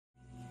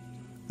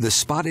The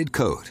spotted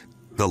coat,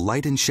 the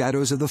light and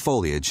shadows of the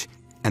foliage,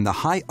 and the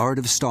high art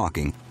of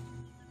stalking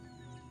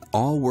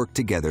all work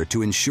together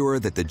to ensure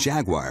that the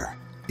jaguar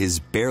is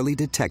barely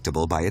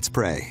detectable by its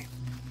prey.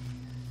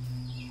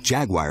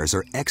 Jaguars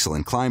are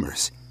excellent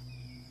climbers,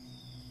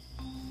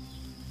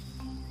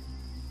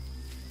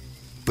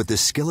 but the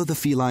skill of the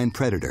feline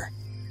predator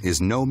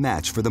is no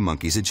match for the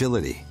monkey's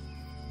agility.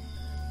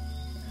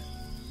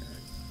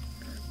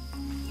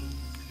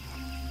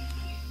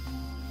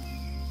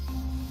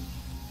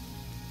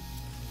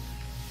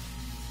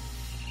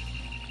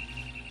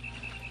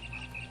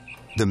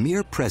 The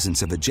mere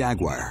presence of a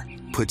jaguar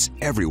puts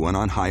everyone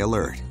on high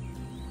alert.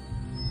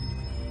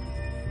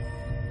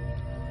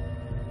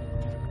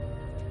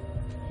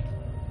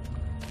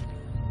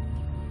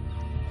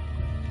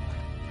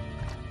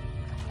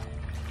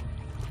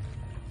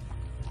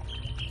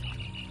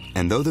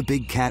 And though the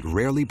big cat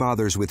rarely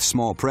bothers with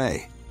small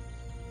prey,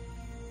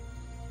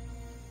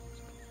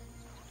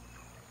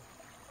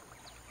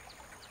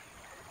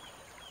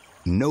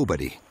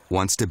 nobody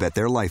wants to bet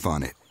their life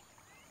on it.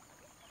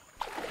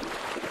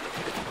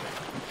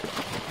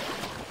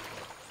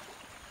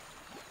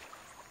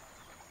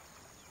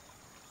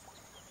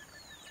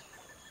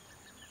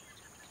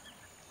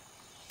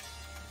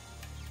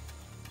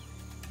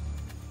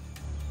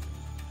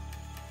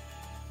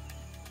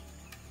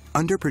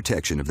 Under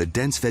protection of the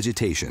dense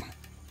vegetation,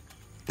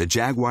 the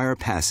jaguar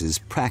passes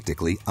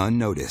practically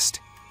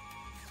unnoticed.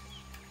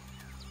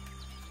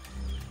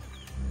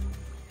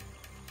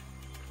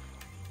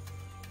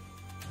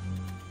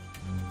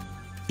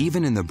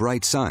 Even in the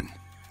bright sun,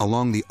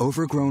 along the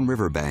overgrown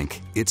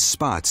riverbank, its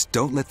spots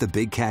don't let the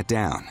big cat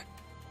down.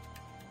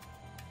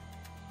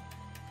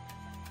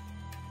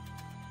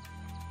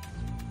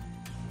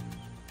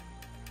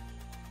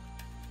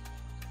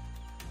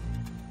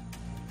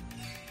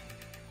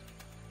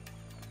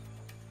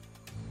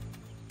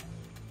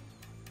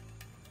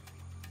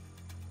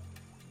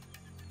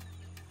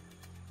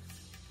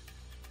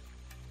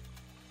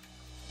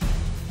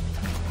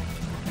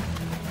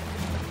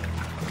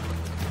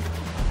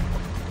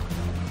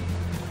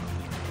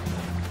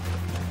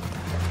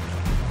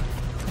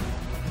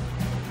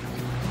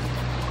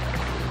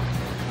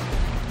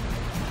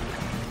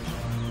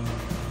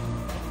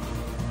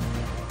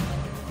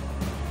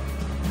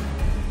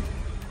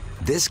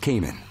 This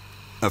caiman,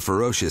 a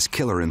ferocious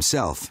killer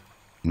himself,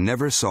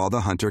 never saw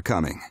the hunter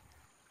coming.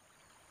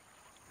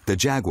 The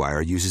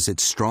jaguar uses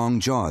its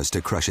strong jaws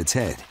to crush its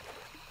head.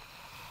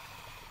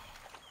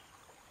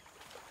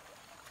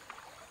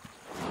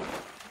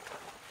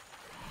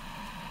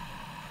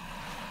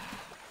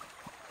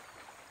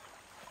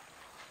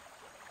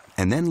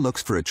 And then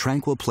looks for a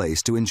tranquil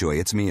place to enjoy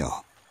its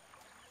meal.